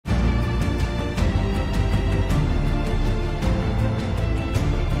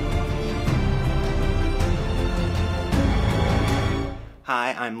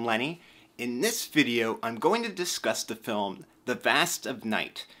Hi, I'm Lenny. In this video, I'm going to discuss the film The Vast of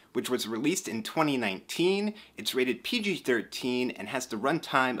Night, which was released in 2019. It's rated PG-13 and has the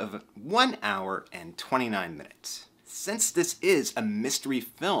runtime of 1 hour and 29 minutes. Since this is a mystery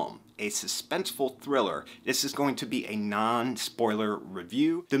film, a suspenseful thriller, this is going to be a non-spoiler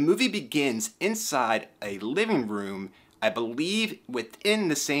review. The movie begins inside a living room, I believe within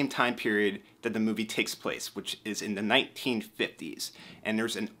the same time period that the movie takes place, which is in the 1950s. And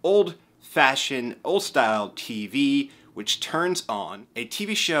there's an old-fashioned, old-style TV which turns on. A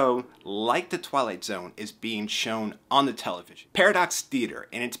TV show like The Twilight Zone is being shown on the television. Paradox Theater,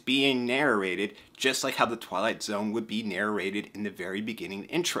 and it's being narrated just like how The Twilight Zone would be narrated in the very beginning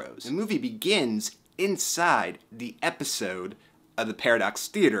intros. The movie begins inside the episode of the Paradox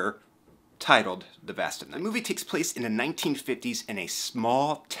Theater titled The Vast of Night. The movie takes place in the 1950s in a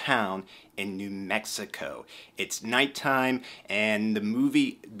small town in New Mexico. It's nighttime and the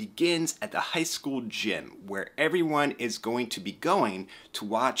movie begins at the high school gym where everyone is going to be going to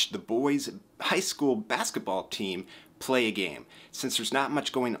watch the boys' high school basketball team play a game. Since there's not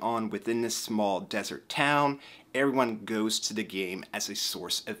much going on within this small desert town, everyone goes to the game as a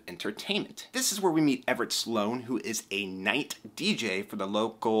source of entertainment. This is where we meet Everett Sloan, who is a night DJ for the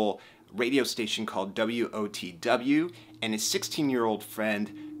local radio station called WOTW, and his 16-year-old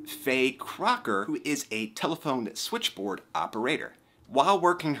friend Faye Crocker, who is a telephone switchboard operator. While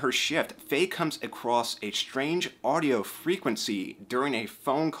working her shift, Faye comes across a strange audio frequency during a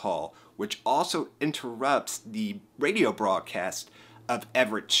phone call, which also interrupts the radio broadcast of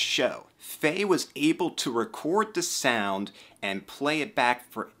Everett's show. Faye was able to record the sound and play it back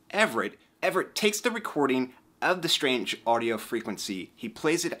for Everett. Everett takes the recording of the strange audio frequency, he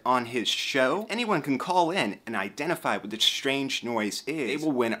plays it on his show. Anyone can call in and identify what the strange noise is. They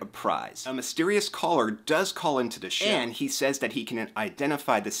will win a prize. A mysterious caller does call into the show, and he says that he can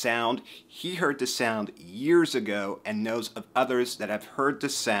identify the sound. He heard the sound years ago and knows of others that have heard the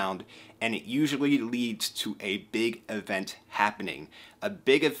sound, and it usually leads to a big event happening. A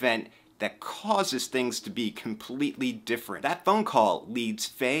big event that causes things to be completely different. That phone call leads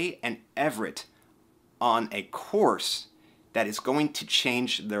Faye and Everett on a course that is going to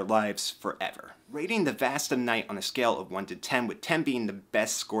change their lives forever. Rating The Vast of Night on a scale of 1 to 10, with 10 being the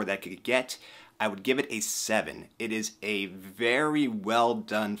best score that I could get, I would give it a 7. It is a very well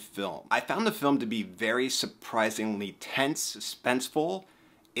done film. I found the film to be very surprisingly tense, suspenseful.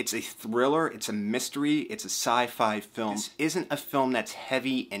 It's a thriller, it's a mystery, it's a sci-fi film. This isn't a film that's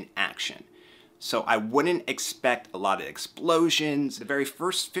heavy in action. So I wouldn't expect a lot of explosions. The very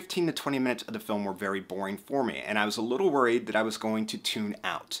first 15 to 20 minutes of the film were very boring for me, and I was a little worried that I was going to tune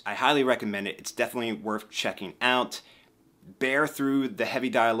out. I highly recommend it. It's definitely worth checking out. Bear through the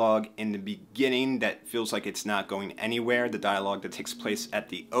heavy dialogue in the beginning that feels like it's not going anywhere, the dialogue that takes place at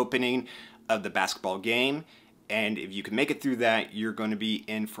the opening of the basketball game. And if you can make it through that, you're going to be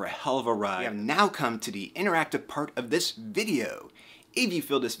in for a hell of a ride. We have now come to the interactive part of this video. If you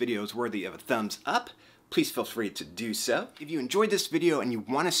feel this video is worthy of a thumbs up, please feel free to do so. If you enjoyed this video and you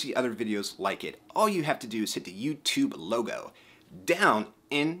want to see other videos like it, all you have to do is hit the YouTube logo down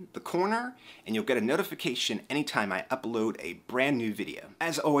in the corner and you'll get a notification anytime I upload a brand new video.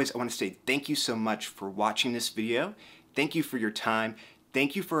 As always, I want to say thank you so much for watching this video. Thank you for your time.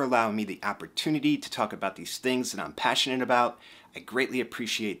 Thank you for allowing me the opportunity to talk about these things that I'm passionate about. I greatly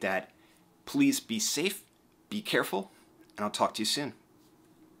appreciate that. Please be safe, be careful, and I'll talk to you soon.